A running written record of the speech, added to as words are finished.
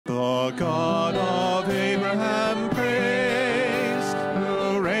The God of Abraham praise,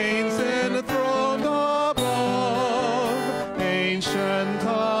 who reigns enthroned above, ancient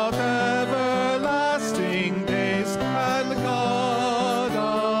of everlasting days, and God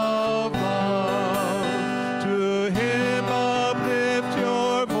of love. To him uplift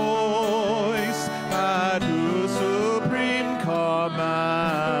your voice at whose supreme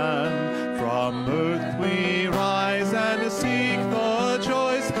command. From earth we rise and seek the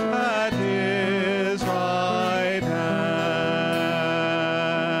choice at his right hand.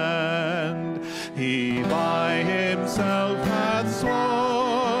 He by himself hath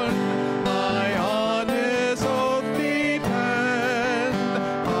sworn, I on his oath depend.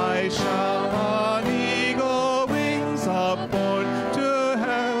 I shall on eagle wings upborne to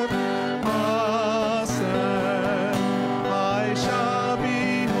heaven ascend. I shall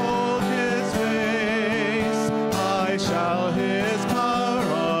behold his face, I shall his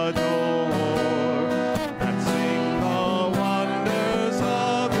power adore, and sing the wonders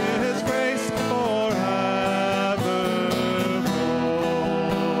of his grace forevermore.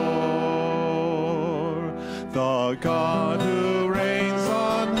 The God who reigns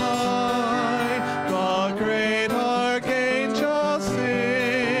on high, the great archangels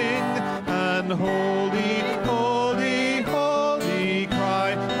sing, and holy, holy, holy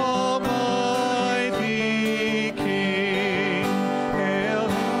cry, Almighty King. Hail,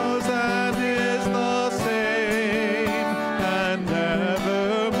 Hosanna is the same, and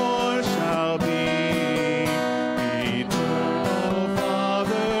evermore shall be. Eternal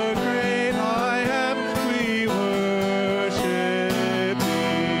Father, great I am, we worship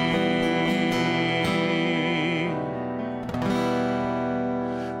thee.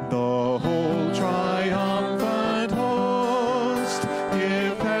 The whole triumphant host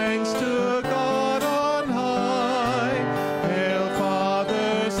give thanks to God on high. Hail,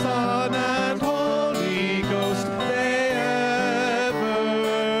 Father, Son, and Holy Ghost, they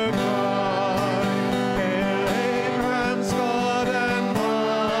ever cry. Hail, Abraham's God and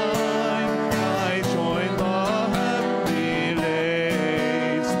mine, I join the heavenly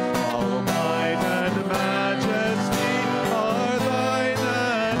lays. All might and majesty are thine,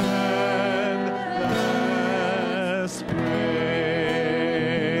 and endless praise.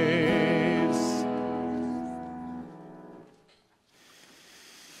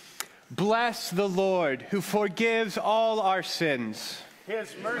 Bless the Lord, who forgives all our sins.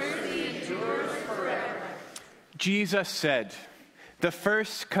 His mercy endures forever. Jesus said, "The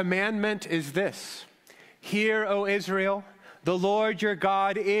first commandment is this: Hear, O Israel, the Lord your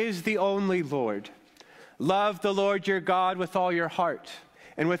God is the only Lord. Love the Lord your God with all your heart,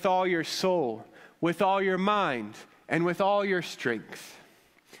 and with all your soul, with all your mind, and with all your strength.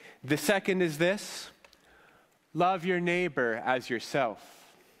 The second is this: love your neighbor as yourself.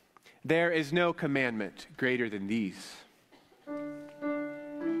 There is no commandment greater than these."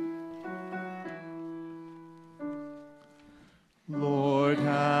 Lord,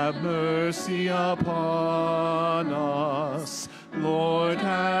 have mercy upon us. Lord,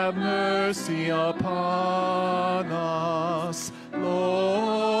 have mercy upon us.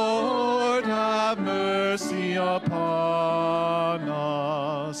 Lord, have mercy upon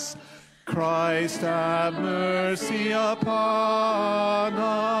us. Christ, have mercy upon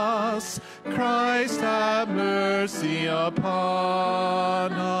us. Christ, have mercy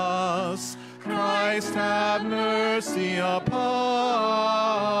upon us. Christ, have mercy upon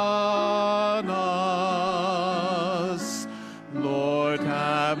us. Lord,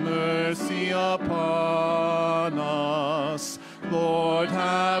 have mercy upon us. Lord,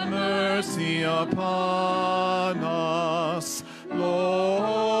 have mercy upon us.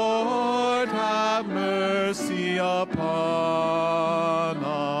 Lord, have mercy upon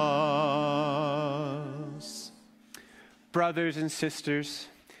us. Brothers and sisters,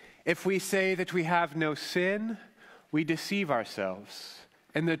 if we say that we have no sin, we deceive ourselves,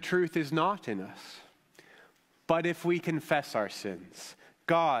 and the truth is not in us. But if we confess our sins,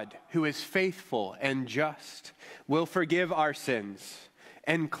 God, who is faithful and just, will forgive our sins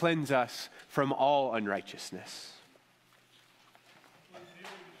and cleanse us from all unrighteousness.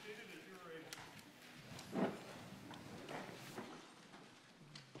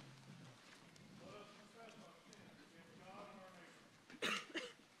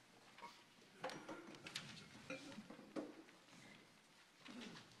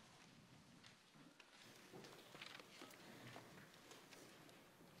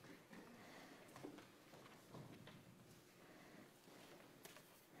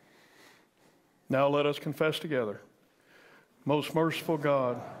 Now let us confess together. Most merciful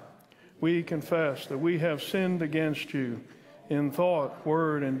God, we confess that we have sinned against you in thought,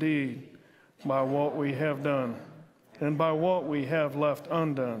 word, and deed, by what we have done, and by what we have left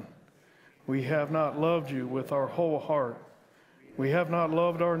undone. We have not loved you with our whole heart. We have not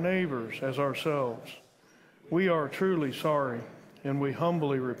loved our neighbors as ourselves. We are truly sorry, and we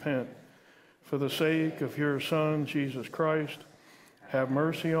humbly repent. For the sake of your Son, Jesus Christ, have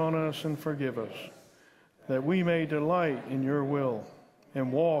mercy on us and forgive us, that we may delight in your will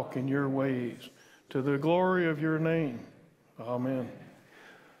and walk in your ways, to the glory of your name. Amen.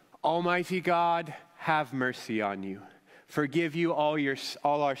 Almighty God, have mercy on you. Forgive you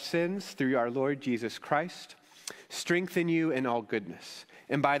all our sins through our Lord Jesus Christ. Strengthen you in all goodness,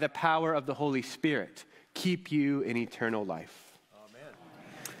 and by the power of the Holy Spirit, keep you in eternal life. Amen.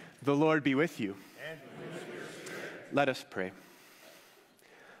 The Lord be with you. And with your spirit. Let us pray.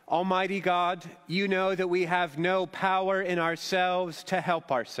 Almighty God, you know that we have no power in ourselves to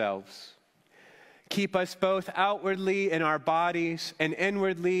help ourselves. Keep us both outwardly in our bodies and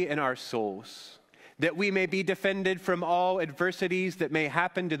inwardly in our souls, that we may be defended from all adversities that may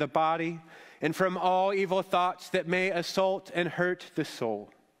happen to the body and from all evil thoughts that may assault and hurt the soul.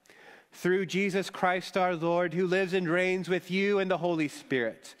 Through Jesus Christ our Lord, who lives and reigns with you in the Holy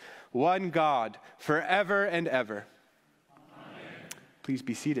Spirit, one God, forever and ever. Amen. Please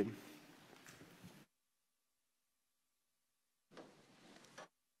be seated.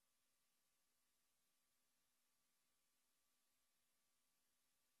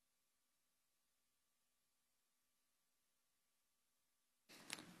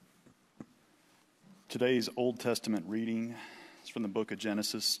 Today's Old Testament reading is from the book of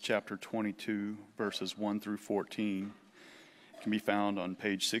Genesis, chapter 22, verses 1 through 14. It can be found on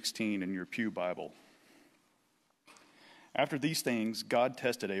page 16 in your Pew Bible. After these things, God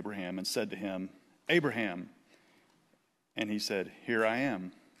tested Abraham and said to him, "Abraham." And he said, "Here I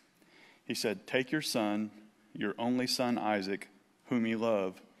am." He said, "Take your son, your only son Isaac, whom you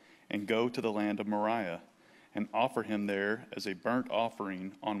love, and go to the land of Moriah, and offer him there as a burnt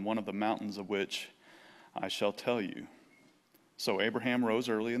offering on one of the mountains of which I shall tell you." So Abraham rose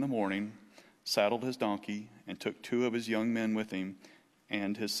early in the morning, saddled his donkey, and took 2 of his young men with him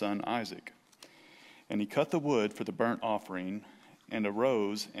and his son Isaac. And he cut the wood for the burnt offering, and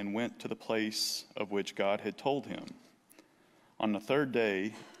arose and went to the place of which God had told him. On the 3rd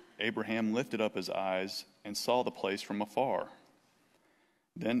day, Abraham lifted up his eyes and saw the place from afar.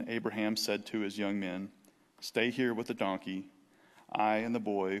 Then Abraham said to his young men, "Stay here with the donkey. I and the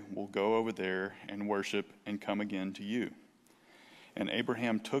boy will go over there and worship and come again to you." And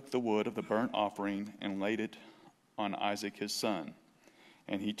Abraham took the wood of the burnt offering and laid it on Isaac his son.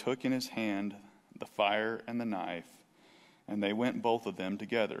 And he took in his hand the fire and the knife, and they went both of them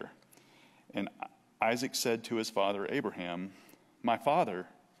together. And Isaac said to his father Abraham, "My father."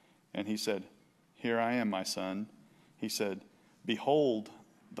 And he said, "Here I am, my son." He said, "Behold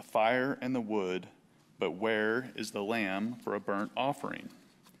the fire and the wood, but where is the lamb for a burnt offering?"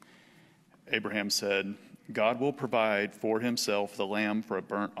 Abraham said, "God will provide for himself the lamb for a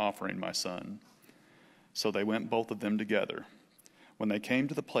burnt offering, my son." So they went both of them together. When they came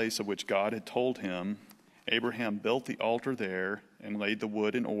to the place of which God had told him, Abraham built the altar there and laid the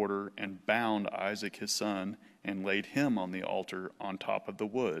wood in order and bound Isaac his son and laid him on the altar on top of the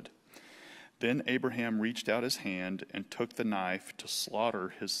wood. Then Abraham reached out his hand and took the knife to slaughter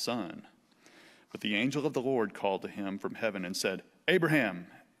his son. But the angel of the Lord called to him from heaven and said, "Abraham,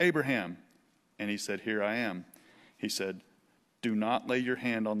 Abraham." And he said, "Here I am." He said, "Do not lay your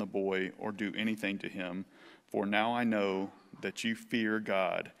hand on the boy or do anything to him, for now I know that you fear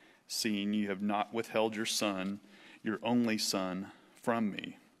God, seeing you have not withheld your son, your only son, from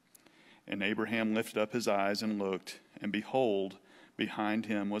me." And Abraham lifted up his eyes and looked, and behold, behind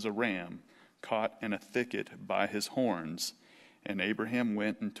him was a ram caught in a thicket by his horns. And Abraham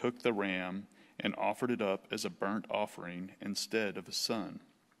went and took the ram and offered it up as a burnt offering instead of his son.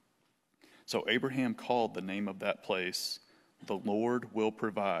 So Abraham called the name of that place, "The Lord will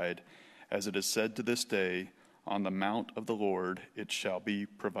provide," as it is said to this day, "On the mount of the Lord it shall be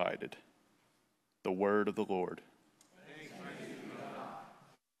provided." The word of the Lord. Thanks be to God.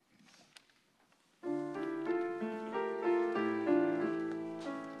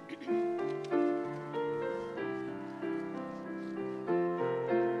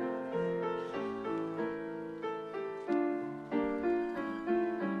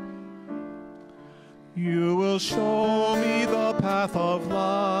 You will show me the path of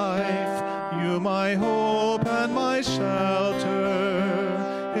life, you my hope and my shelter.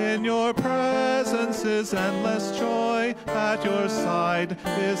 In your presence is endless joy, at your side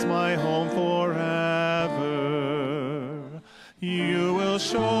is my home forever. You will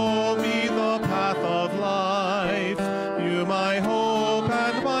show me the path of life, you my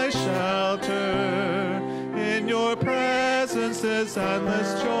shelter. In your presence is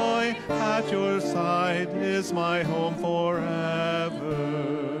endless joy. At your side is my home forever.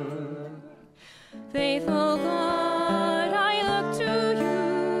 Faithful God, I look to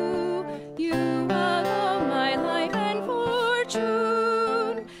you. You alone my life and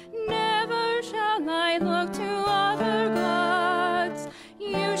fortune. Never shall I look to other gods.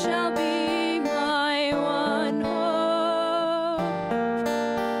 You shall be my one hope.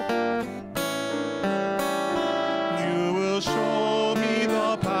 You will show me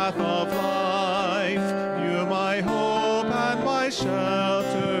the path of life. You my hope and my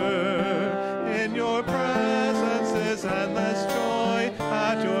shelter. In your presence is endless joy.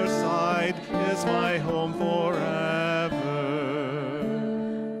 At your side is my home forever.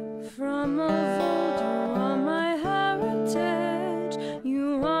 From of old you are my heritage.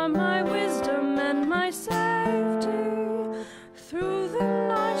 You are my wisdom and my safety. Through the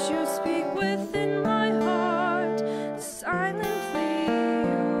night you speak within my heart. Silently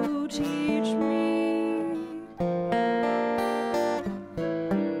you teach me.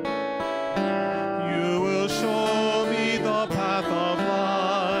 You will show me the path of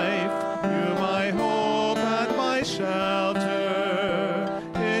life. You my hope and my shelter.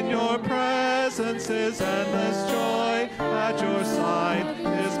 In your presence is endless joy. At your side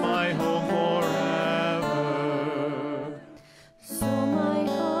is my home forever. So my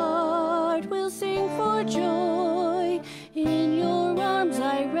heart will sing for joy. In your arms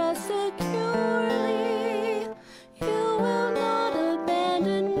I rest securely. You will not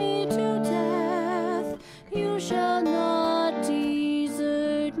abandon me to death. You shall not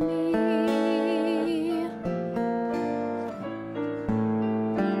desert me.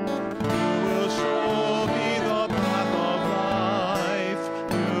 You will show me the path of life.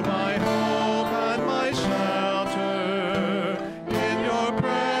 You my hope and my shelter. In your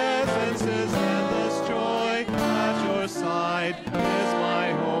presence is endless joy. At your side is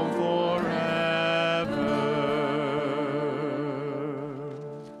my home forever.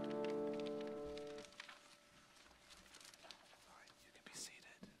 You can be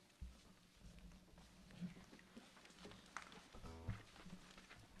seated.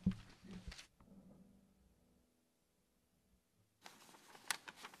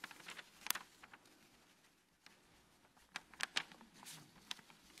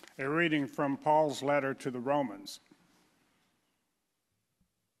 A reading from Paul's letter to the Romans.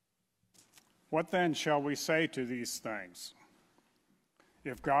 What then shall we say to these things?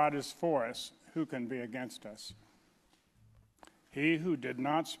 If God is for us, who can be against us? He who did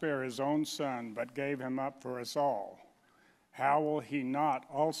not spare his own son, but gave him up for us all, how will he not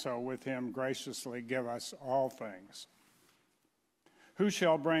also with him graciously give us all things? Who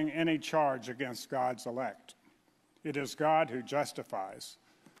shall bring any charge against God's elect? It is God who justifies.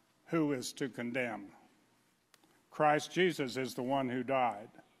 Who is to condemn? Christ Jesus is the one who died.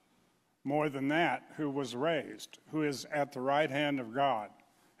 More than that, who was raised, who is at the right hand of God,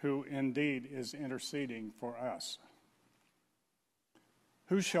 who indeed is interceding for us.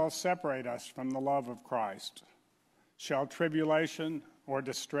 Who shall separate us from the love of Christ? Shall tribulation or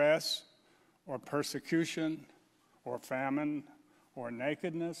distress or persecution or famine or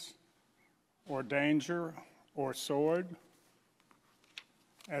nakedness or danger or sword?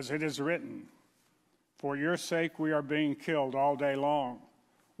 As it is written, for your sake we are being killed all day long.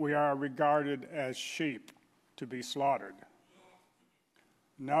 We are regarded as sheep to be slaughtered.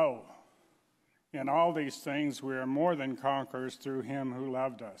 No, in all these things we are more than conquerors through him who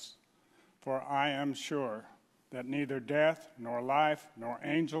loved us. For I am sure that neither death, nor life, nor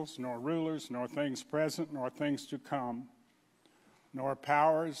angels, nor rulers, nor things present, nor things to come, nor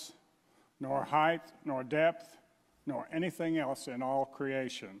powers, nor height, nor depth, nor anything else in all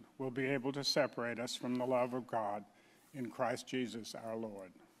creation will be able to separate us from the love of God in Christ Jesus our Lord.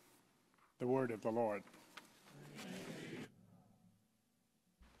 The word of the Lord.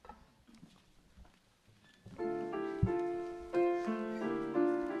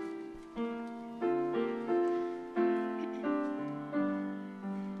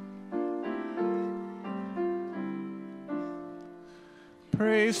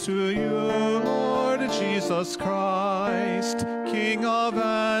 Praise to you, Lord Jesus Christ, King of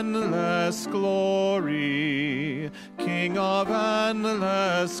endless glory, King of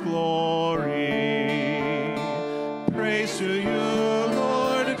endless glory. Praise to you,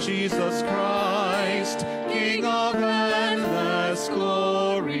 Lord Jesus Christ, King of endless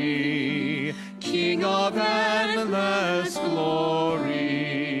glory, King of endless glory.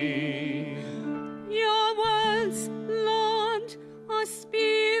 Your words, Lord, are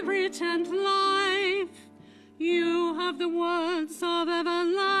spirit and life. You have the words of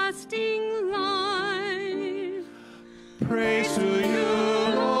everlasting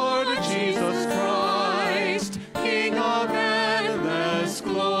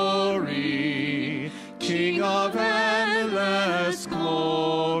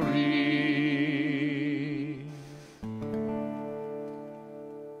glory.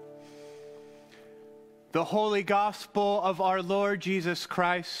 The Holy Gospel of our Lord Jesus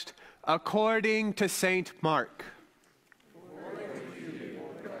Christ according to Saint Mark.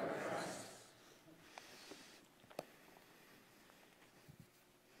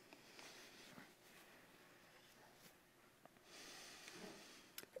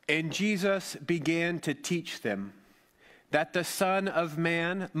 And Jesus began to teach them that the Son of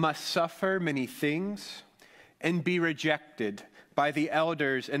Man must suffer many things and be rejected by the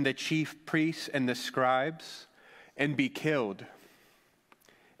elders and the chief priests and the scribes, and be killed,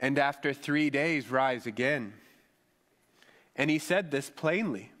 and after 3 days rise again. And he said this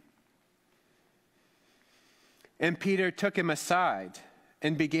plainly. And Peter took him aside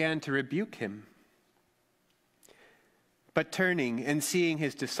and began to rebuke him. But turning and seeing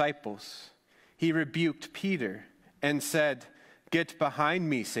his disciples, he rebuked Peter and said, "Get behind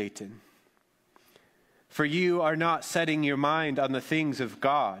me, Satan. For you are not setting your mind on the things of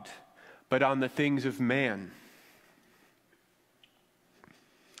God, but on the things of man."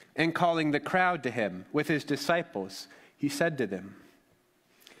 And calling the crowd to him with his disciples, he said to them,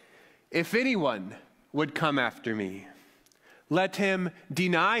 "If anyone would come after me, let him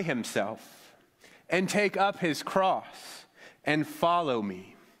deny himself and take up his cross and follow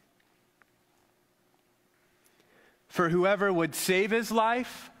me. For whoever would save his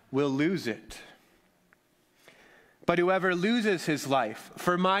life will lose it. But whoever loses his life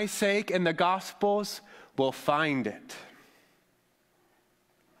for my sake and the gospel's will find it.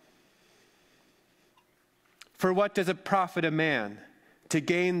 For what does it profit a man to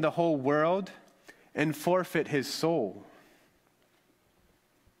gain the whole world and forfeit his soul?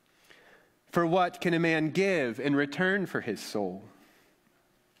 For what can a man give in return for his soul?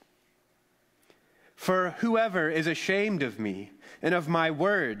 For whoever is ashamed of me and of my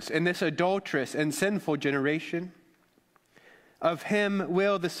words in this adulterous and sinful generation, of him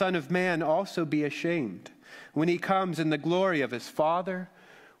will the Son of Man also be ashamed when he comes in the glory of his Father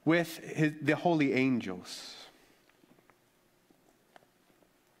with the holy angels."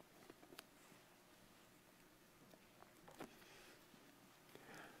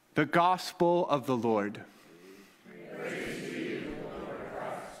 The Gospel of the Lord.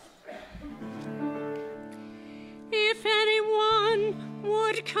 If anyone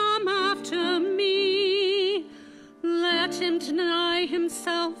would come after me, let him deny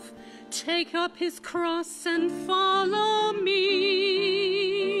himself, take up his cross, and follow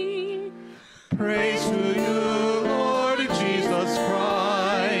me. Praise to you, Lord Jesus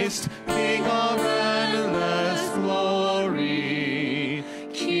Christ, King of endless glory,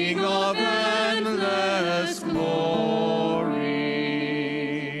 King of endless glory.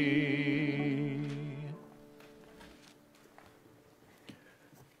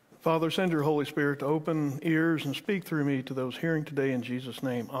 Father, send your Holy Spirit to open ears and speak through me to those hearing today in Jesus'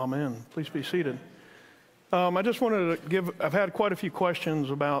 name. Amen. Please be seated. I just wanted to I've had quite a few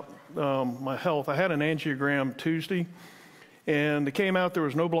questions about my health. I had an angiogram Tuesday, and it came out there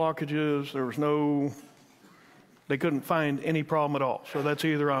was no blockages, they couldn't find any problem at all. So that's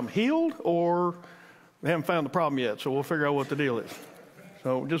either I'm healed or they haven't found the problem yet, so we'll figure out what the deal is.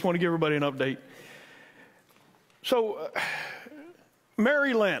 So just want to give everybody an update. So,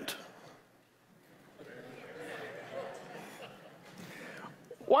 Merry Lent.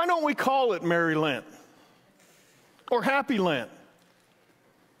 Why don't we call it Merry Lent? Or Happy Lent?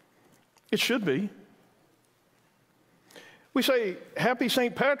 It should be. We say Happy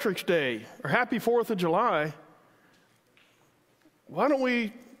St. Patrick's Day or Happy 4th of July. Why don't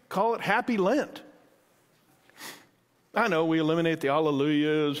we call it Happy Lent? I know we eliminate the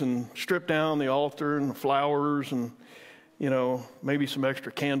Alleluias and strip down the altar and the flowers and, maybe some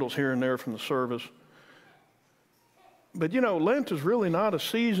extra candles here and there from the service. But, Lent is really not a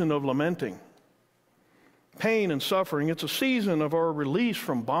season of lamenting pain and suffering. It's a season of our release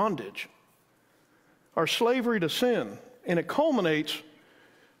from bondage, our slavery to sin, and it culminates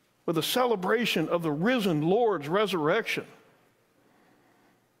with a celebration of the risen Lord's resurrection.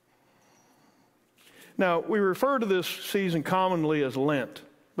 Now, we refer to this season commonly as Lent,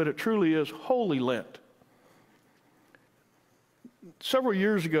 but it truly is Holy Lent. Several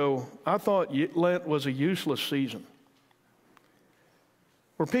years ago, I thought Lent was a useless season,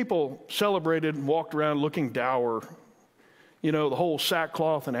 where people celebrated and walked around looking dour, the whole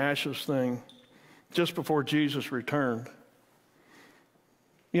sackcloth and ashes thing, just before Jesus returned.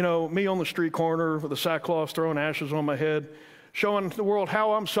 Me on the street corner with the sackcloth throwing ashes on my head, showing the world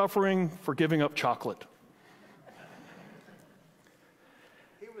how I'm suffering for giving up chocolate.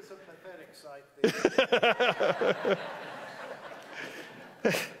 He was a pathetic sight there.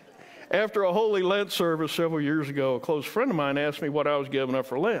 After a Holy Lent service several years ago, a close friend of mine asked me what I was giving up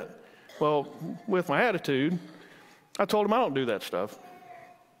for Lent. Well, with my attitude, I told him I don't do that stuff.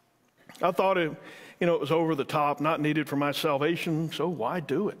 I thought it was over the top, not needed for my salvation, so why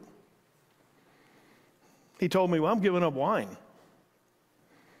do it? He told me, well, I'm giving up wine.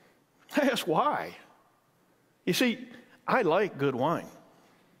 I asked why. You see, I like good wine.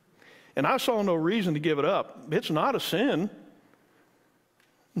 And I saw no reason to give it up. It's not a sin.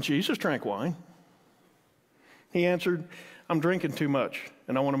 Jesus drank wine. He answered, I'm drinking too much,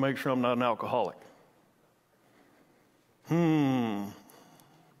 and I want to make sure I'm not an alcoholic. I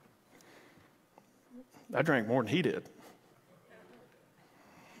drank more than he did.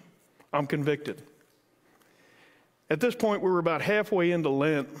 I'm convicted. At this point, we were about halfway into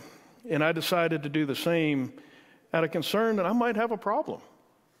Lent, and I decided to do the same out of concern that I might have a problem.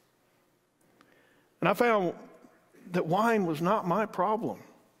 And I found that wine was not my problem,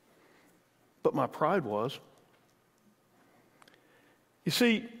 but my pride was. You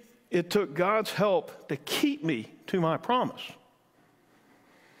see, it took God's help to keep me to my promise.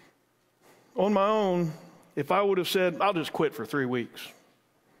 On my own, if I would have said, I'll just quit for 3 weeks,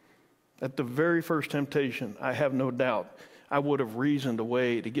 at the very first temptation, I have no doubt I would have reasoned a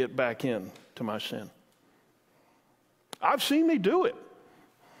way to get back in to my sin. I've seen me do it.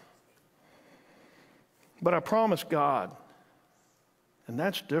 But I promised God, and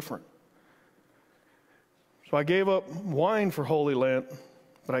that's different. So I gave up wine for Holy Lent,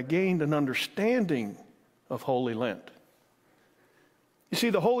 but I gained an understanding of Holy Lent. You see,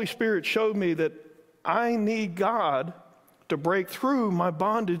 the Holy Spirit showed me that I need God to break through my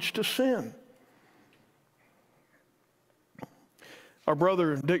bondage to sin. Our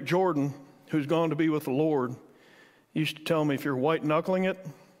brother Dick Jordan, who's gone to be with the Lord, used to tell me, if you're white-knuckling it,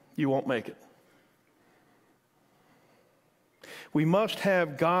 you won't make it. We must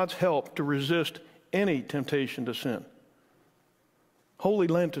have God's help to resist any temptation to sin. Holy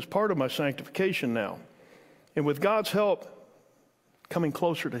Lent is part of my sanctification now, and with God's help, coming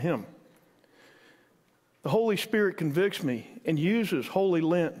closer to Him. The Holy Spirit convicts me and uses Holy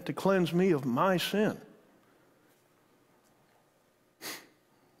Lent to cleanse me of my sin.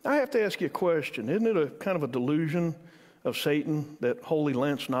 I have to ask you a question. Isn't it a kind of a delusion of Satan that Holy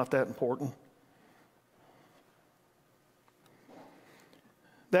Lent's not that important?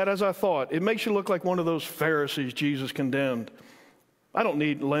 That, as I thought, it makes you look like one of those Pharisees Jesus condemned. I don't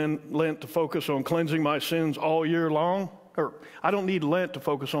need Lent to focus on cleansing my sins all year long. Or I don't need Lent to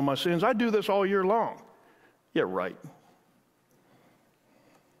focus on my sins. I do this all year long. Yeah, right.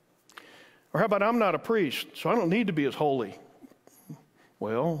 Or how about I'm not a priest, so I don't need to be as holy.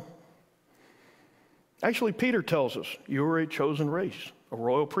 Well, actually Peter tells us, you are a chosen race, a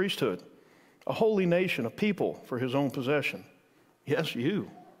royal priesthood, a holy nation, a people for His own possession. Yes, you.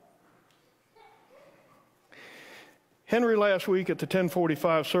 Henry last week at the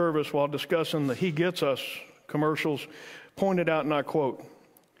 1045 service, while discussing the He Gets Us commercials, pointed out, and I quote,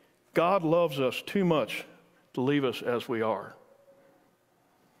 God loves us too much to leave us as we are.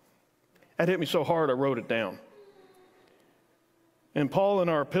 That hit me so hard I wrote it down. And Paul in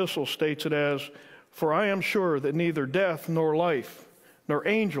our epistle states it as, for I am sure that neither death nor life, nor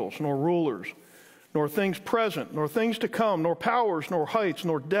angels nor rulers, nor things present, nor things to come, nor powers, nor heights,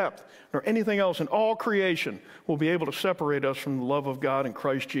 nor depth, nor anything else in all creation will be able to separate us from the love of God in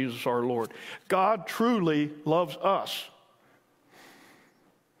Christ Jesus our Lord. God truly loves us.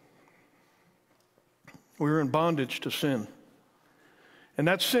 We're in bondage to sin. And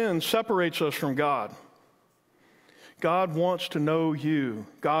that sin separates us from God. God wants to know you.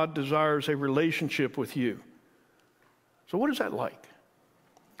 God desires a relationship with you. So what is that like?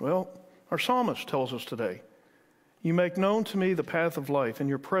 Well, our psalmist tells us today, you make known to me the path of life. In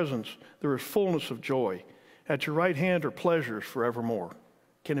your presence there is fullness of joy. At your right hand are pleasures forevermore.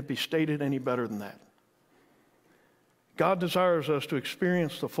 Can it be stated any better than that? God desires us to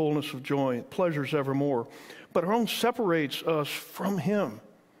experience the fullness of joy, pleasures evermore, but our own separates us from Him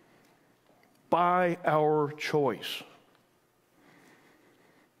by our choice.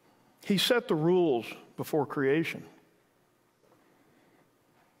 He set the rules before creation.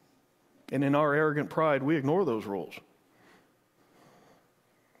 And in our arrogant pride, we ignore those rules.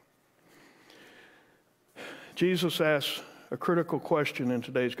 Jesus asks a critical question in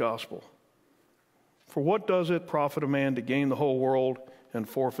today's gospel. For what does it profit a man to gain the whole world and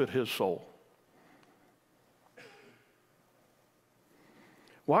forfeit his soul?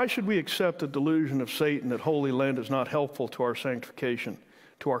 Why should we accept the delusion of Satan that Holy Lent is not helpful to our sanctification,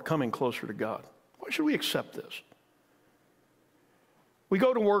 to our coming closer to God? Why should we accept this? We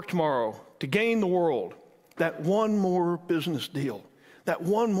go to work tomorrow to gain the world, that one more business deal, that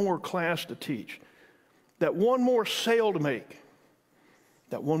one more class to teach, that one more sale to make,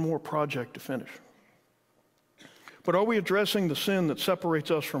 that one more project to finish. But are we addressing the sin that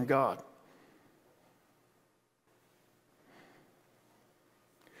separates us from God?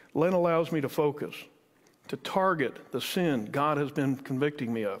 Lent allows me to focus, to target the sin God has been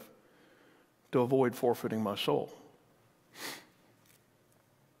convicting me of, to avoid forfeiting my soul.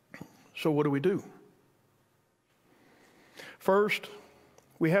 So what do? First,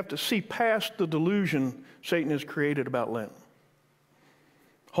 we have to see past the delusion Satan has created about Lent.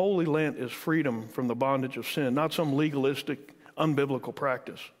 Holy Lent is freedom from the bondage of sin, not some legalistic, unbiblical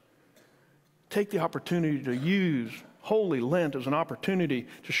practice. Take the opportunity to use Holy Lent as an opportunity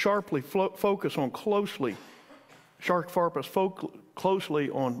to sharply focus closely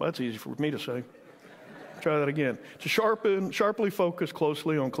on, that's easy for me to say. Try that again. To sharply focus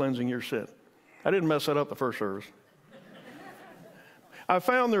closely on cleansing your sin. I didn't mess that up the first service. I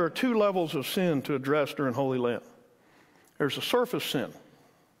found there are two levels of sin to address during Holy Lent. There's a surface sin,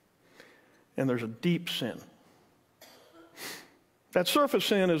 and there's a deep sin. That surface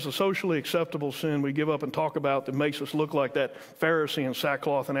sin is the socially acceptable sin we give up and talk about that makes us look like that Pharisee in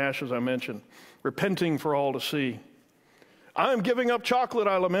sackcloth and ashes I mentioned, repenting for all to see. I am giving up chocolate,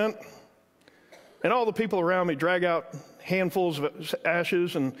 I lament. And all the people around me drag out handfuls of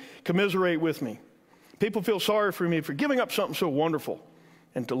ashes and commiserate with me. People feel sorry for me for giving up something so wonderful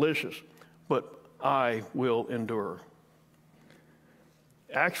and delicious, but I will endure.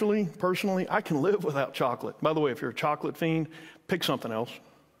 Actually, personally, I can live without chocolate. By the way, if you're a chocolate fiend, pick something else.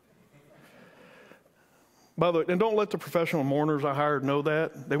 By the way, and don't let the professional mourners I hired know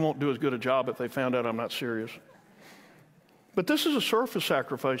that. They won't do as good a job if they found out I'm not serious. But this is a surface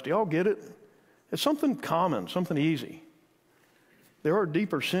sacrifice. Do y'all get it? It's something common, something easy. There are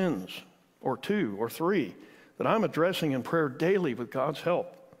deeper sins, or two, or three, that I'm addressing in prayer daily with God's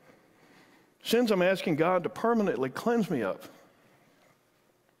help. Sins I'm asking God to permanently cleanse me of.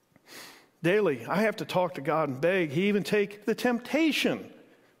 Daily, I have to talk to God and beg He even take the temptation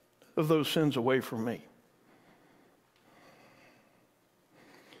of those sins away from me.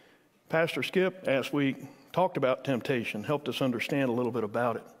 Pastor Skip last week talked about temptation, helped us understand a little bit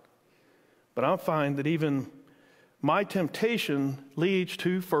about it. But I find that even my temptation leads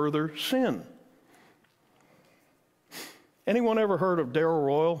to further sin. Anyone ever heard of Darrell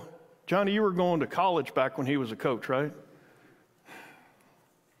Royal? Johnny, you were going to college back when he was a coach, right?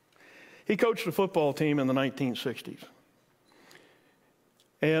 He coached a football team in the 1960s.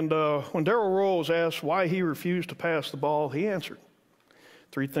 And when Darrell Royal was asked why he refused to pass the ball, he answered,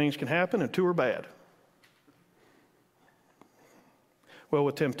 3 things can happen and 2 are bad. Well,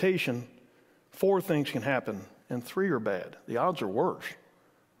 with temptation, 4 things can happen and 3 are bad. The odds are worse.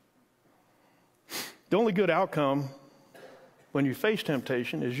 The only good outcome when you face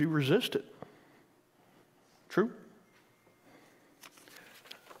temptation is you resist it. True?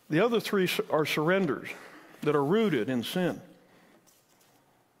 The other 3 are surrenders that are rooted in sin.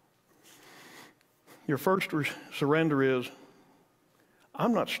 Your first surrender is,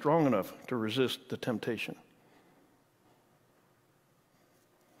 I'm not strong enough to resist the temptation.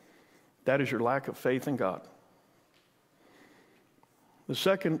 That is your lack of faith in God. The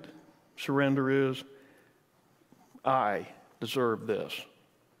second surrender is, I deserve this.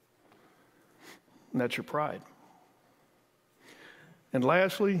 And that's your pride. And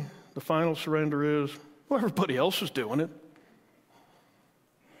lastly, the final surrender is, well, everybody else is doing it.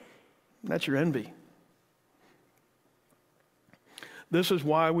 And that's your envy. This is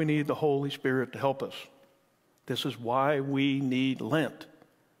why we need the Holy Spirit to help us. This is why we need Lent.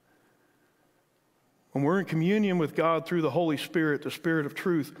 When we're in communion with God through the Holy Spirit, the Spirit of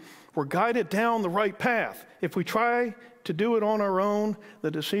truth, we're guided down the right path. If we try to do it on our own,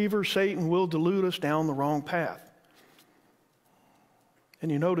 the deceiver, Satan, will delude us down the wrong path.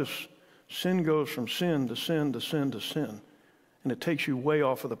 And you notice sin goes from sin to sin to sin to sin, and it takes you way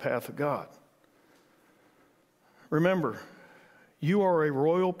off of the path of God. Remember, you are a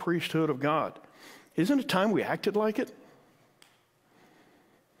royal priesthood of God. Isn't it time we acted like it?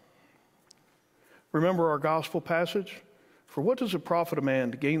 Remember our gospel passage? For what does it profit a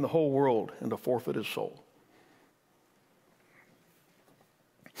man to gain the whole world and to forfeit his soul?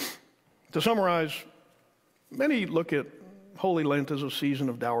 To summarize, many look at Holy Lent as a season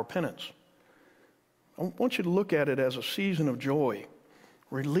of dour penance. I want you to look at it as a season of joy,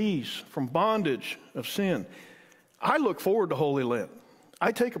 release from bondage of sin. I look forward to Holy Lent.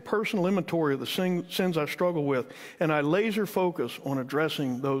 I take a personal inventory of the sins I struggle with, and I laser focus on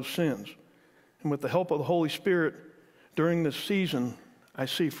addressing those sins. And with the help of the Holy Spirit, during this season, I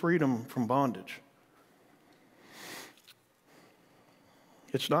see freedom from bondage.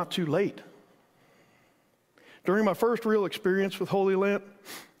 It's not too late. During my first real experience with Holy Lent,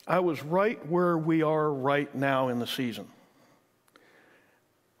 I was right where we are right now in the season.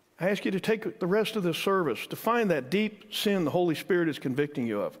 I ask you to take the rest of this service to find that deep sin the Holy Spirit is convicting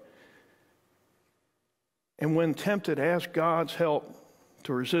you of. And when tempted, ask God's help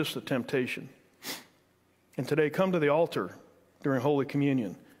to resist the temptation. And today, come to the altar during Holy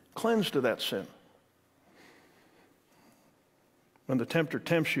Communion, cleansed of that sin. When the tempter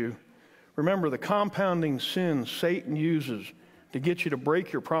tempts you, remember the compounding sin Satan uses to get you to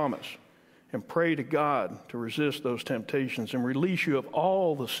break your promise, and pray to God to resist those temptations and release you of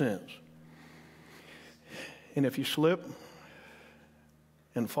all the sins. And if you slip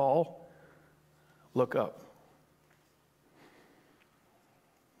and fall, look up.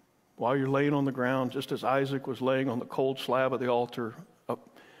 While you're laying on the ground, just as Isaac was laying on the cold slab of the altar,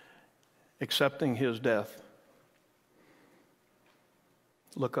 accepting his death,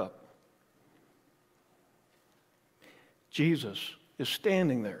 look up. Jesus is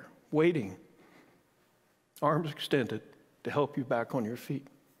standing there, waiting, arms extended, to help you back on your feet.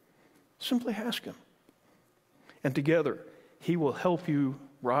 Simply ask him. And together, he will help you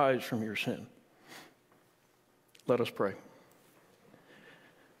rise from your sin. Let us pray.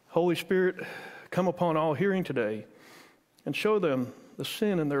 Holy Spirit, come upon all hearing today and show them the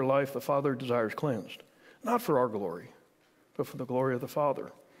sin in their life the Father desires cleansed, not for our glory, but for the glory of the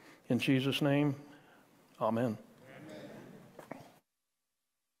Father. In Jesus' name, amen.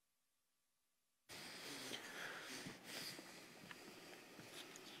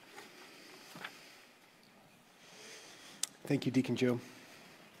 Thank you, Deacon Joe.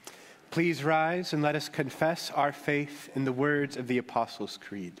 Please rise and let us confess our faith in the words of the Apostles'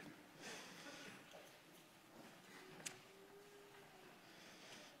 Creed.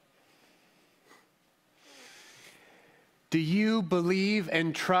 Do you believe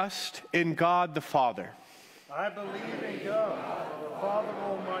and trust in God the Father? I believe in God, the Father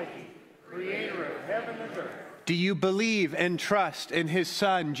Almighty, creator of heaven and earth. Do you believe and trust in his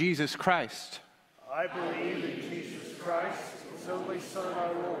Son, Jesus Christ? I believe in Jesus Christ, his only Son,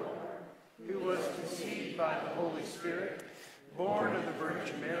 our Lord, who was conceived by the Holy Spirit, born of the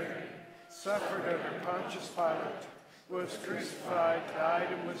Virgin Mary, suffered under Pontius Pilate, was crucified, died,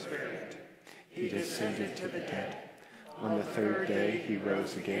 and was buried. He descended to the dead. On the third day he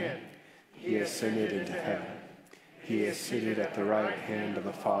rose again. He ascended into heaven. He is seated at the right hand of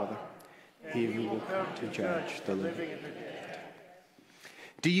the Father. He will come to judge the living and the dead.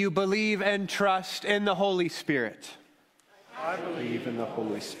 Do you believe and trust in the Holy Spirit? I believe in the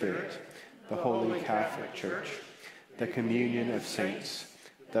Holy Spirit, the Holy Catholic Church, the communion of saints,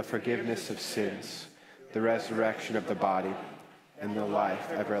 the forgiveness of sins, the resurrection of the body, and the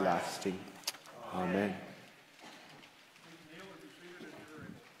life everlasting. Amen.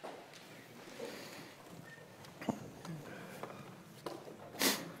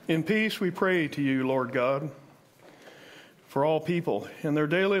 In peace we pray to you, Lord God, for all people in their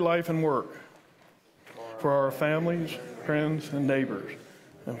daily life and work, for our families, friends, and neighbors,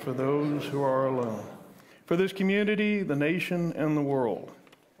 and for those who are alone, for this community, the nation, and the world,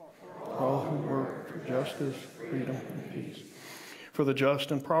 all who work for justice, freedom, and peace, for the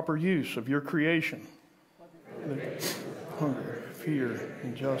just and proper use of your creation, hunger, fear,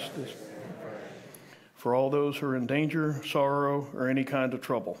 injustice, for all those who are in danger, sorrow, or any kind of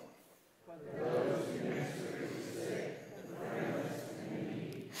trouble.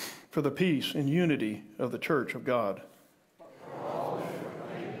 For the peace and unity of the Church of God.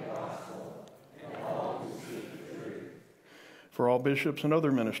 For all bishops and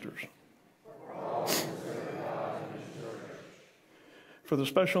other ministers. For the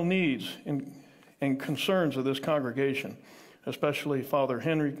special needs and concerns of this congregation, especially Father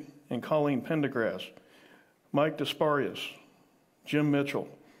Henry and Colleen Pendergrass, Mike Desparius, Jim Mitchell,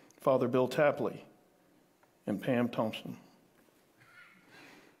 Father Bill Tapley, and Pam Thompson.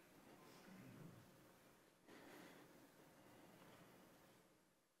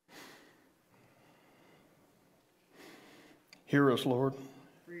 Hear us, Lord.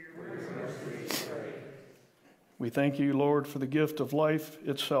 We thank you, Lord, for the gift of life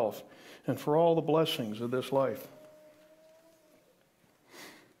itself and for all the blessings of this life.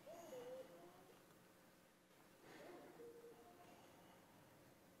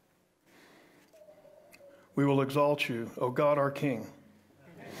 We will exalt you, O God, our King.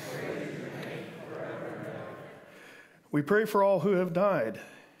 We pray for all who have died,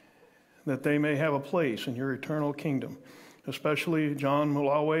 that they may have a place in your eternal kingdom, especially John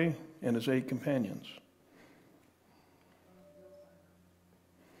Mulawe and his 8 companions.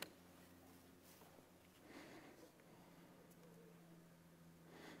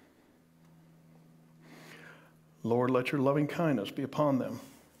 Lord, let your loving kindness be upon them.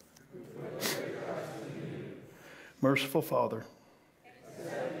 Merciful Father,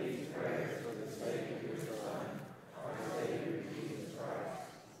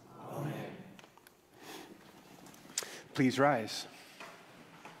 please rise.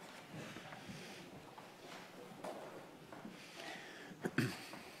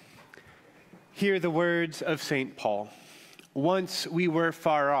 Hear the words of St. Paul. Once we were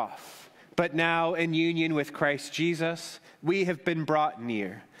far off, but now in union with Christ Jesus, we have been brought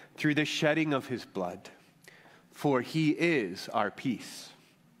near through the shedding of his blood. For he is our peace.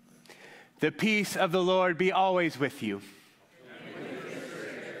 The peace of the Lord be always with you.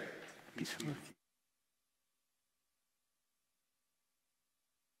 Peace.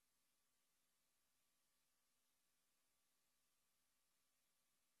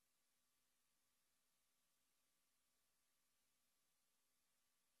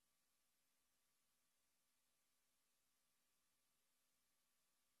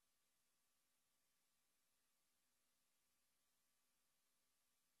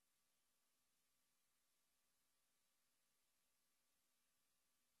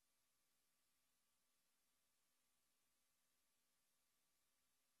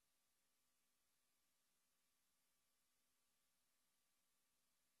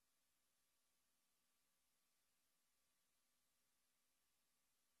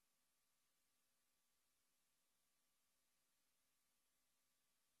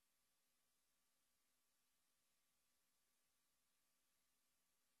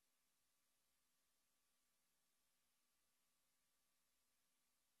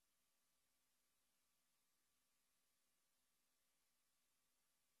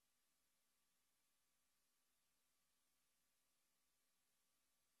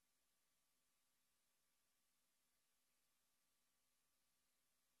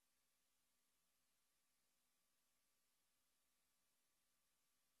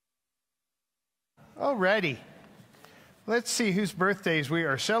 Alrighty. Let's see whose birthdays we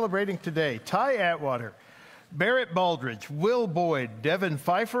are celebrating today. Ty Atwater, Barrett Baldridge, Will Boyd, Devin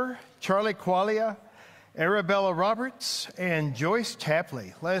Pfeiffer, Charlie Qualia, Arabella Roberts, and Joyce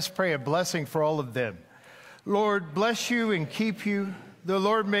Tapley. Let us pray a blessing for all of them. Lord, bless you and keep you. The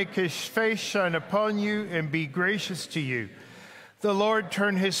Lord make his face shine upon you and be gracious to you. The Lord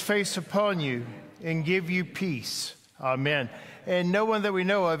turn his face upon you and give you peace. Amen. And no one that we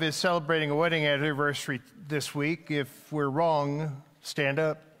know of is celebrating a wedding anniversary this week. If we're wrong, stand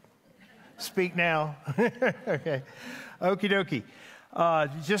up. Speak now. Okay. Okie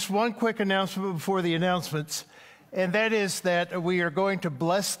dokie. Just one quick announcement before the announcements, and that is that we are going to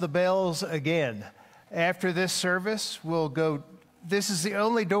bless the bells again. After this service, we'll go. This is the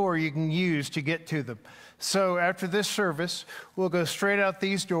only door you can use to get to them. So after this service, we'll go straight out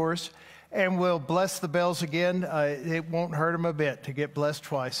these doors, and we'll bless the bells again. It won't hurt them a bit to get blessed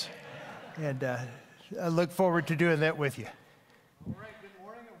twice. And I look forward to doing that with you. All right, good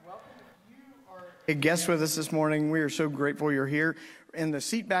morning and welcome. If you are a guest with us this morning, we are so grateful you're here. In the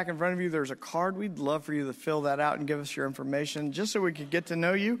seat back in front of you, there's a card. We'd love for you to fill that out and give us your information just so we could get to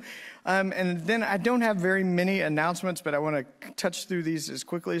know you. And then I don't have very many announcements, but I want to touch through these as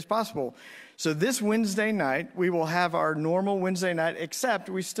quickly as possible. So this Wednesday night, we will have our normal Wednesday night, except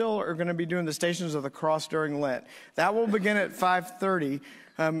we still are going to be doing the Stations of the Cross during Lent. That will begin at 5:30.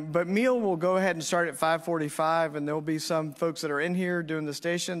 But meal will go ahead and start at 5:45, and there'll be some folks that are in here doing the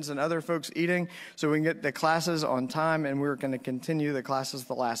stations and other folks eating, so we can get the classes on time, and we're going to continue the classes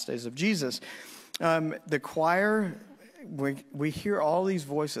the last days of Jesus. The choir, we hear all these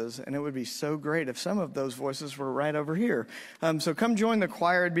voices, and it would be so great if some of those voices were right over here. So come join the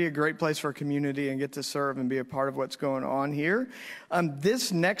choir. It'd be a great place for community and get to serve and be a part of what's going on here.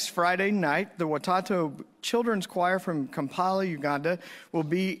 This next Friday night, the Watoto Children's Choir from Kampala, Uganda, will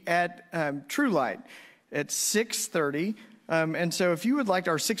be at True Light at 6:30. And so if you would like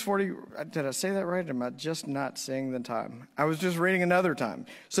our 6:40, did I say that right? Am I just not saying the time? I was just reading another time.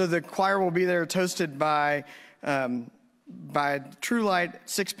 So the choir will be there, toasted by True Light,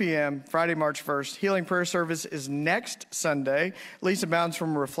 6 p.m., Friday, March 1st. Healing prayer service is next Sunday. Lisa Bounds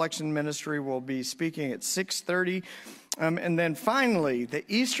from Reflection Ministry will be speaking at 6:30. And then finally, the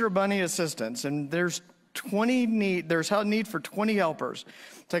Easter Bunny Assistance. And there's need for 20 helpers.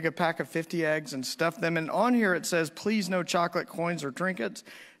 Take a pack of 50 eggs and stuff them. And on here it says, please no chocolate, coins, or trinkets.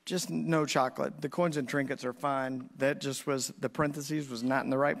 Just no chocolate. The coins and trinkets are fine. That just was, the parentheses was not in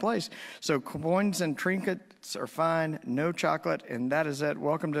the right place. So coins and trinkets are fine. No chocolate. And that is it.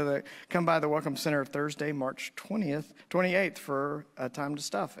 Come by the Welcome Center Thursday, March 28th for a time to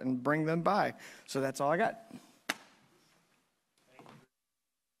stuff and bring them by. So that's all I got.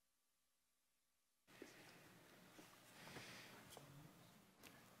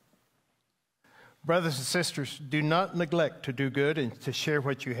 Brothers and sisters, do not neglect to do good and to share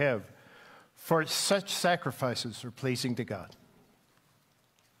what you have, for such sacrifices are pleasing to God.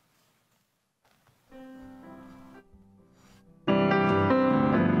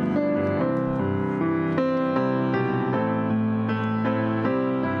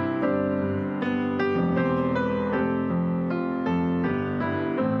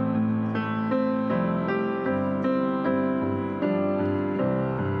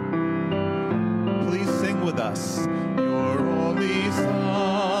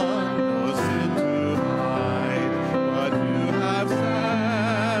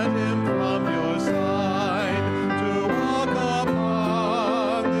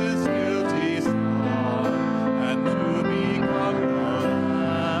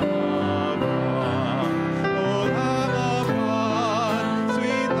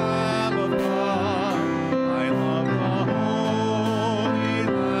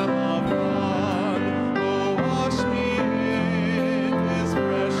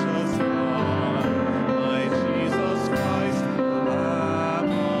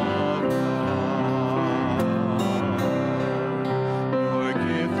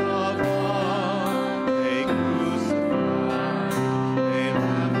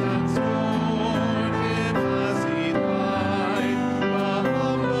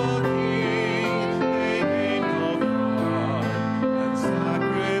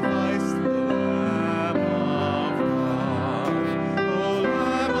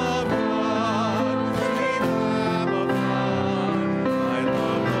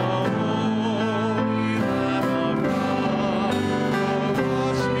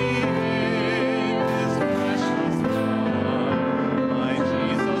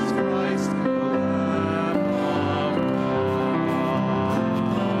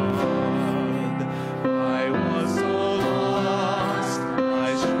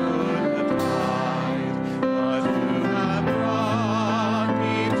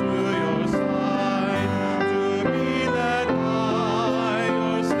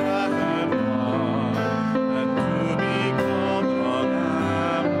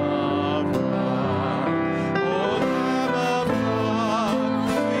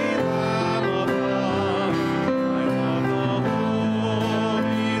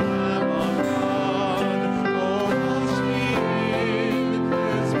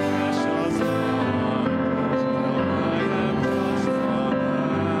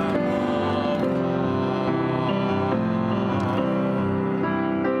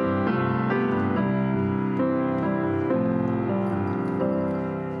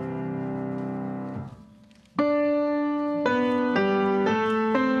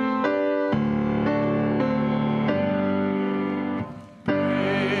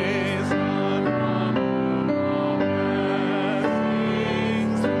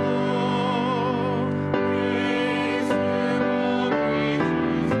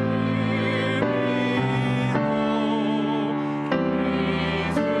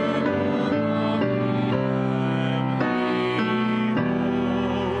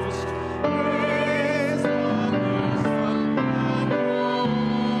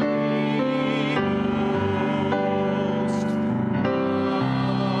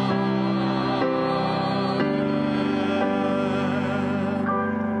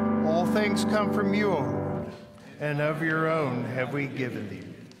 Things come from you, O Lord, and of your own have we given thee.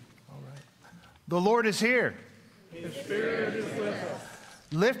 All right. The Lord is here. His Spirit is with us.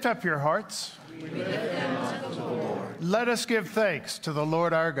 Lift up your hearts. We lift them up to the Lord. Let us give thanks to the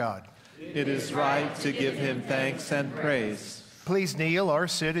Lord our God. It is right to give him thanks and praise. Please kneel or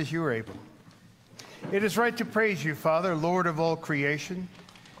sit as you are able. It is right to praise you, Father, Lord of all creation.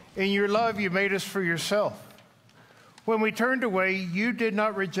 In your love, you made us for yourself. When we turned away, you did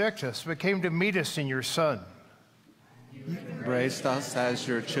not reject us, but came to meet us in your Son. You embraced us as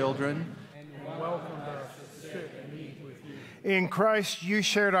your children. And welcomed us to sit and eat with you. In Christ, you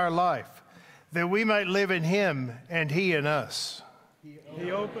shared our life, that we might live in him and he in us.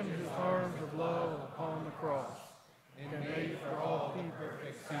 He opened his arms of love upon the cross and made for all people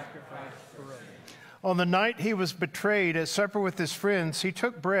a sacrifice for us. On the night he was betrayed at supper with his friends, he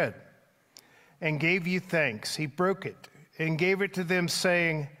took bread and gave you thanks. He broke it and gave it to them,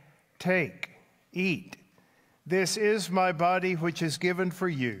 saying, "Take, eat. This is my body, which is given for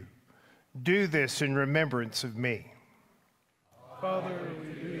you. Do this in remembrance of me." Father,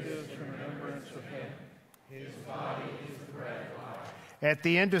 we do this in remembrance of him. His body is the bread of life. At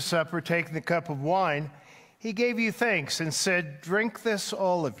the end of supper, taking the cup of wine, he gave you thanks and said, "Drink this,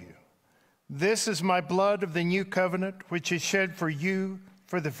 all of you. This is my blood of the new covenant, which is shed for you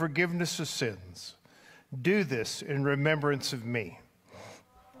for the forgiveness of sins. Do this in remembrance of me."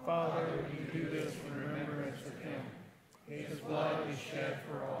 Father, we do this in remembrance of him. His blood is shed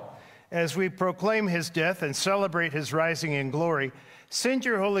for all. As we proclaim his death and celebrate his rising in glory, send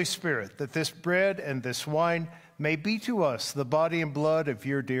your Holy Spirit that this bread and this wine may be to us the body and blood of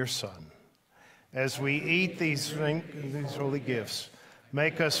your dear Son. As we eat these holy gifts,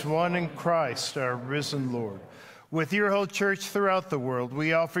 make us one in Christ, our risen Lord. With your whole church throughout the world,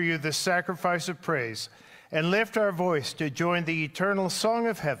 we offer you this sacrifice of praise and lift our voice to join the eternal song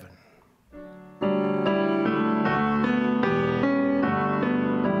of heaven.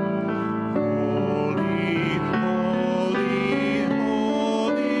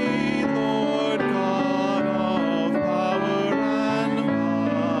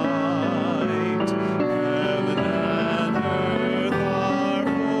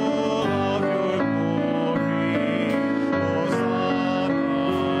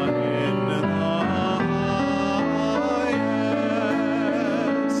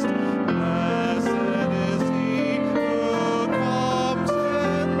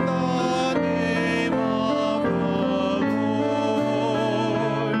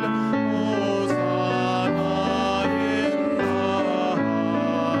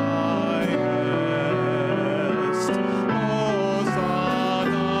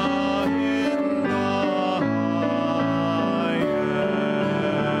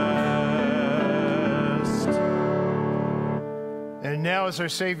 As our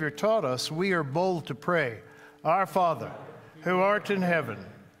Savior taught us, we are bold to pray, Our Father, who art in heaven,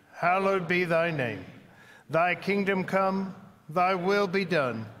 hallowed be thy name. Thy kingdom come, thy will be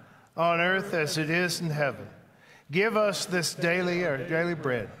done, on earth as it is in heaven. Give us this daily our daily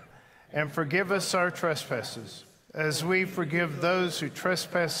bread, and forgive us our trespasses, as we forgive those who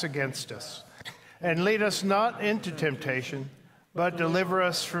trespass against us. And lead us not into temptation, but deliver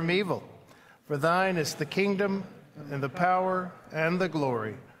us from evil. For thine is the kingdom, and the power, and the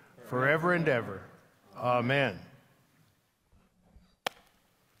glory, forever and ever. Amen.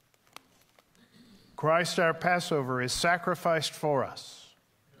 Christ our Passover is sacrificed for us.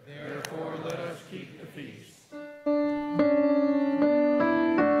 Therefore, let us keep the feast.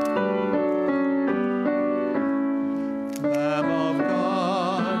 Lamb of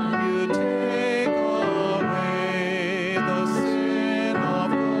God, you take away the sin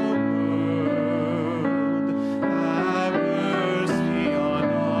of the world. Have mercy on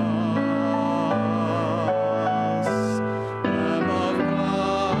us. Lamb of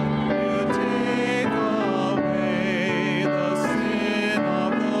God, you take away the sin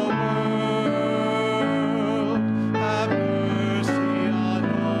of the world. Have mercy on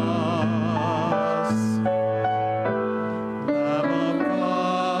us. Lamb of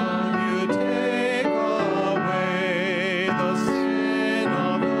God, you take away the sin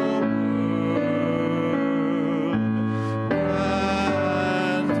of the world.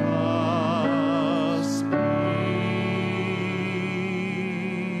 Grant us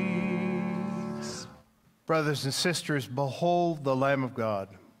peace. Brothers and sisters, behold the Lamb of God.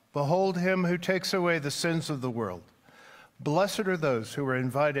 Behold him who takes away the sins of the world. Blessed are those who are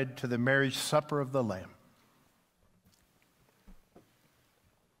invited to the marriage supper of the Lamb.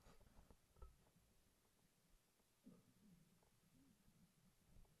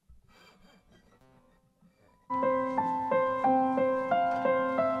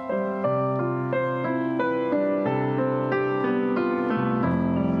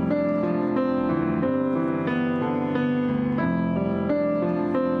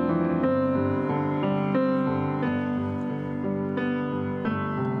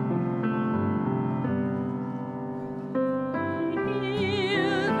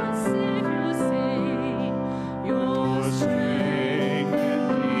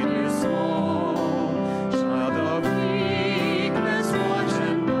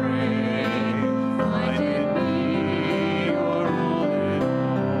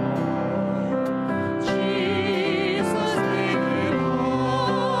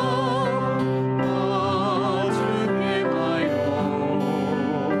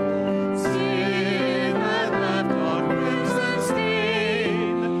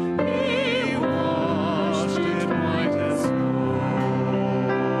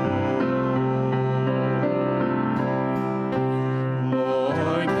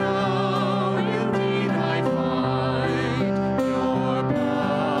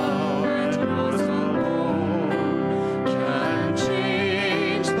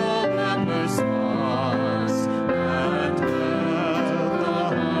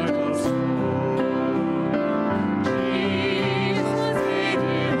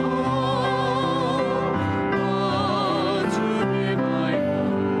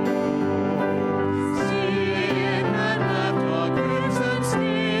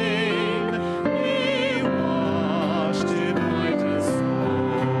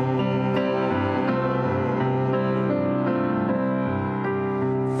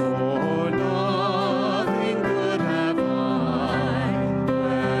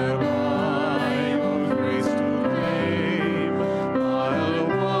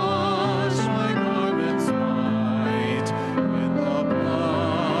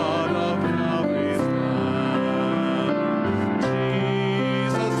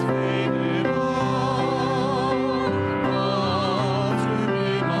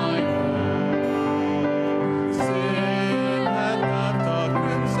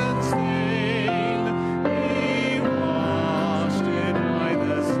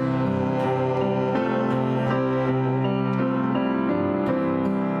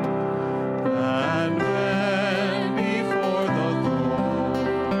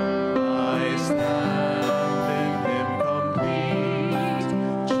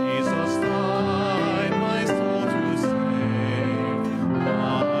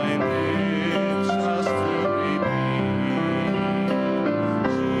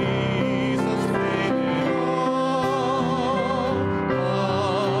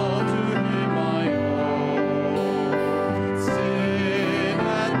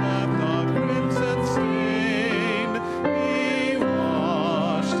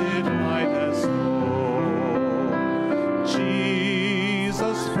 white as snow.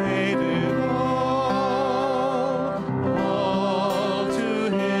 Jesus paid it all to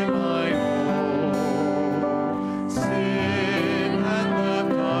him I owe. Sin had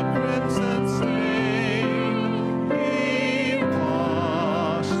left a crimson stain, he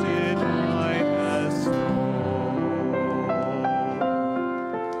washed it white as snow.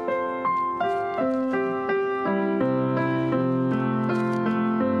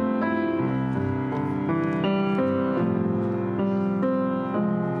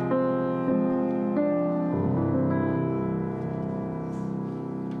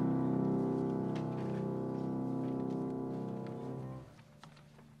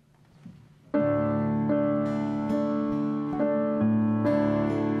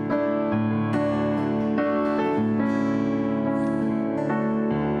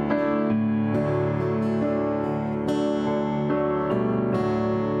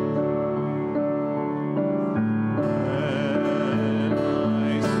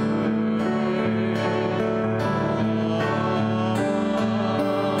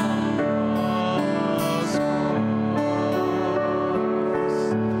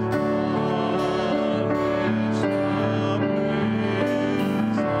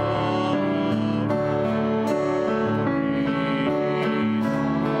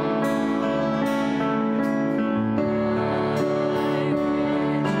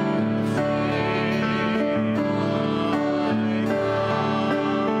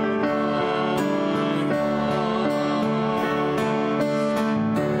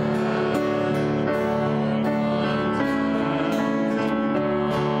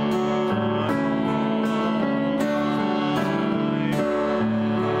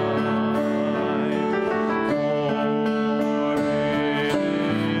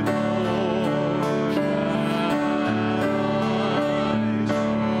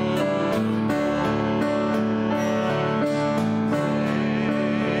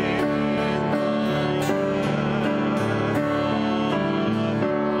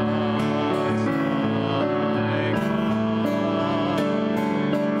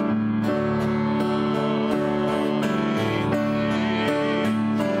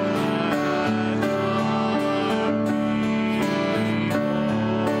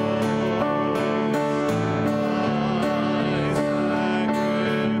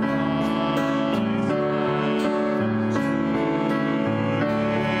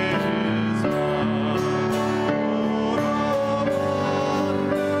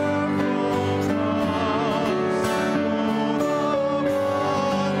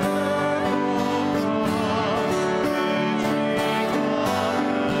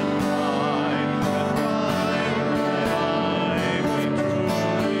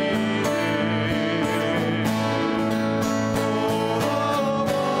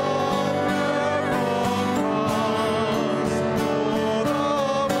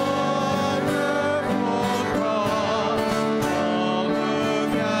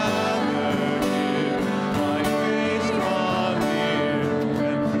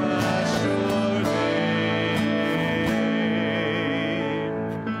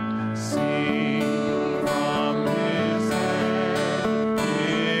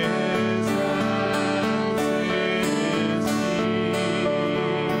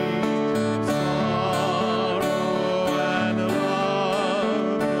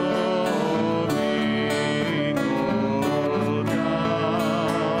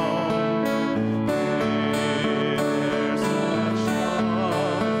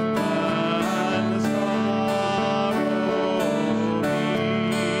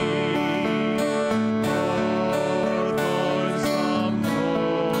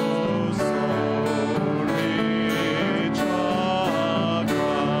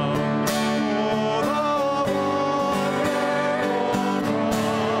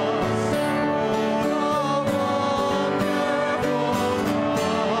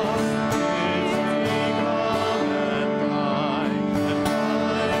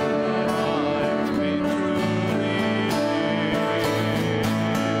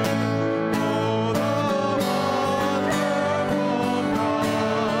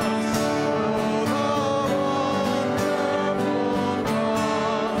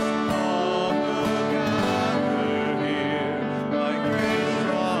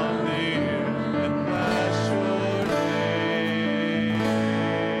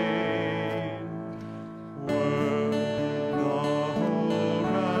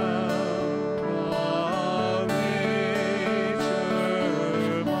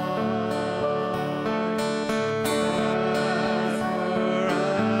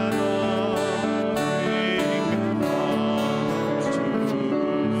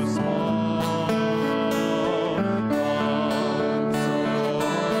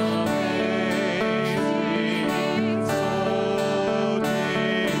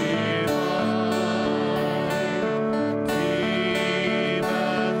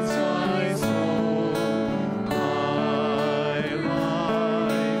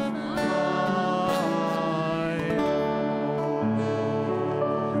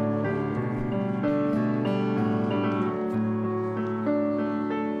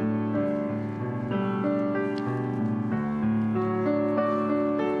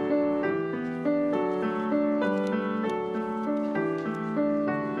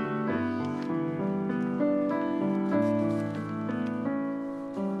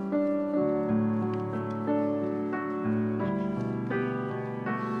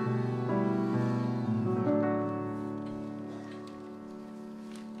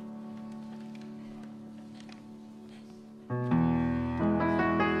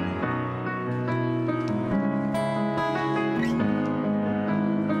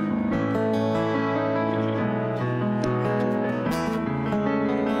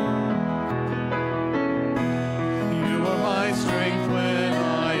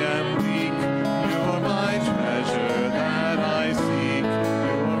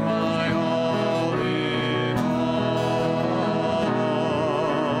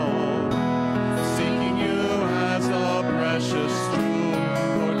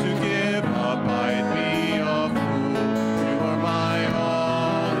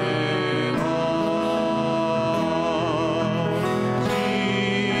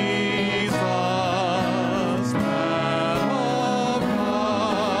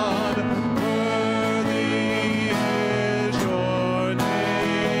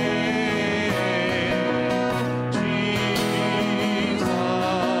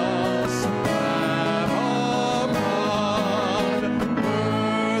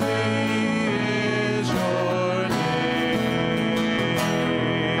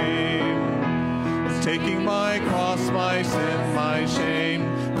 taking my cross, my sin, my shame,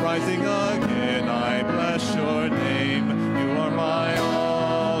 rising again, I bless your name. You are my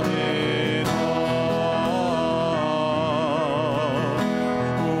all in all.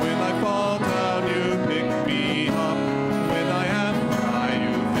 When I fall down, you pick me up. When I am dry,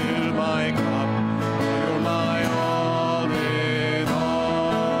 you fill my cup. You're my all in all.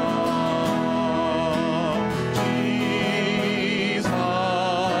 Jesus,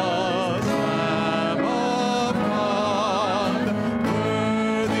 Lamb of God,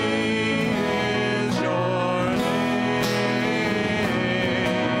 worthy is your name.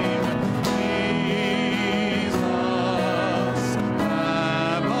 Jesus,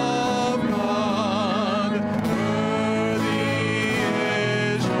 Lamb of God, worthy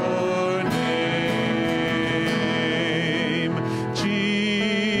is your name. Jesus,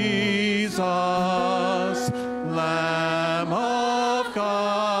 Lamb of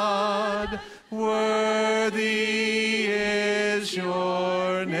God, worthy is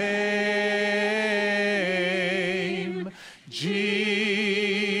your name. Jesus,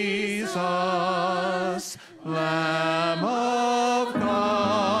 Lamb of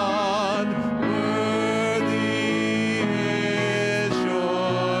God, worthy is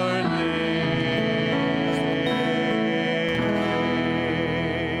your name.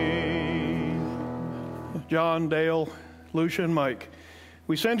 John, Dale, Lucia, and Mike.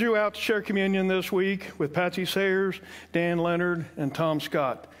 We send you out to share communion this week with Patsy Sayers, Dan Leonard, and Tom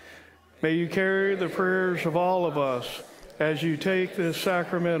Scott. May you carry the prayers of all of us as you take this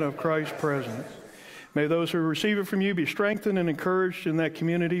sacrament of Christ's presence. May those who receive it from you be strengthened and encouraged in that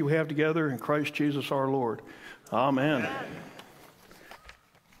community we have together in Christ Jesus our Lord. Amen.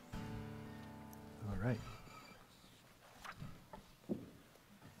 All right.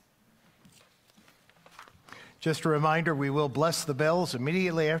 Just a reminder, we will bless the bells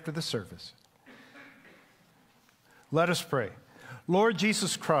immediately after the service. Let us pray. Lord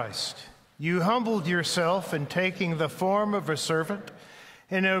Jesus Christ, you humbled yourself in taking the form of a servant,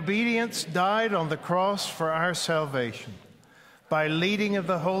 in obedience died on the cross for our salvation. By leading of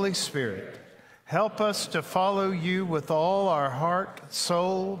the Holy Spirit, help us to follow you with all our heart,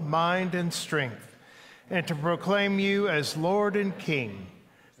 soul, mind, and strength, and to proclaim you as Lord and King,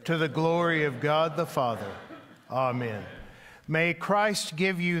 to the glory of God the Father. Amen. May Christ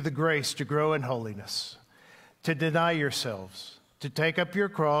give you the grace to grow in holiness, to deny yourselves, to take up your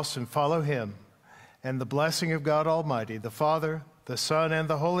cross and follow him, and the blessing of God Almighty, the Father, the Son, and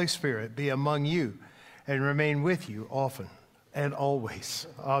the Holy Spirit be among you and remain with you often and always.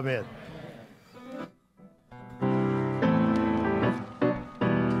 Amen.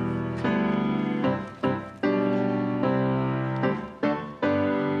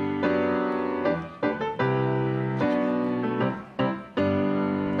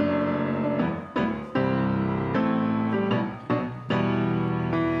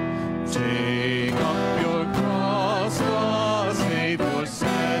 Take up your cross, the Savior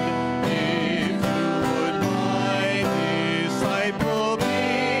said, if you would my disciple be.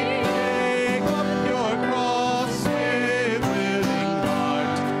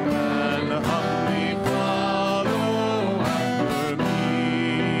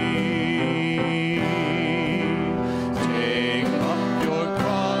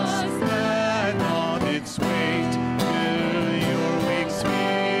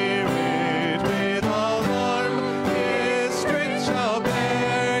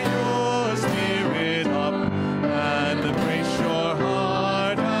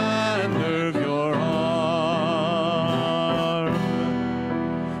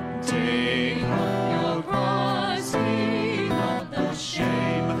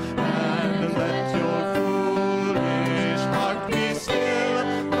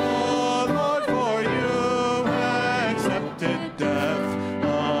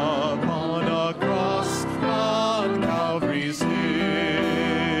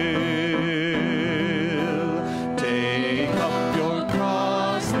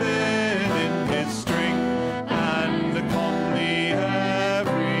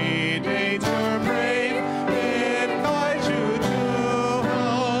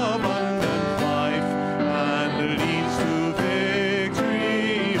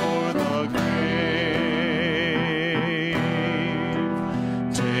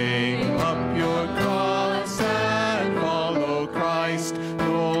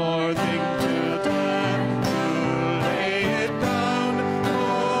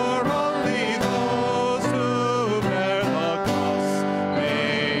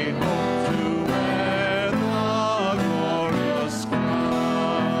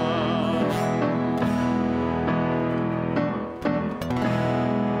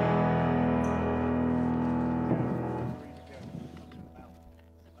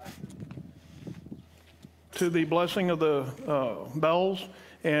 to the blessing of the bells.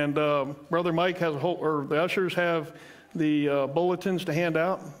 And Brother Mike has the ushers have the bulletins to hand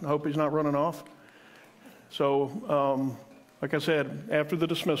out. I hope he's not running off. So, like I said, after the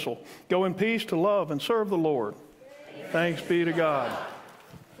dismissal, go in peace to love and serve the Lord. Thanks be to God.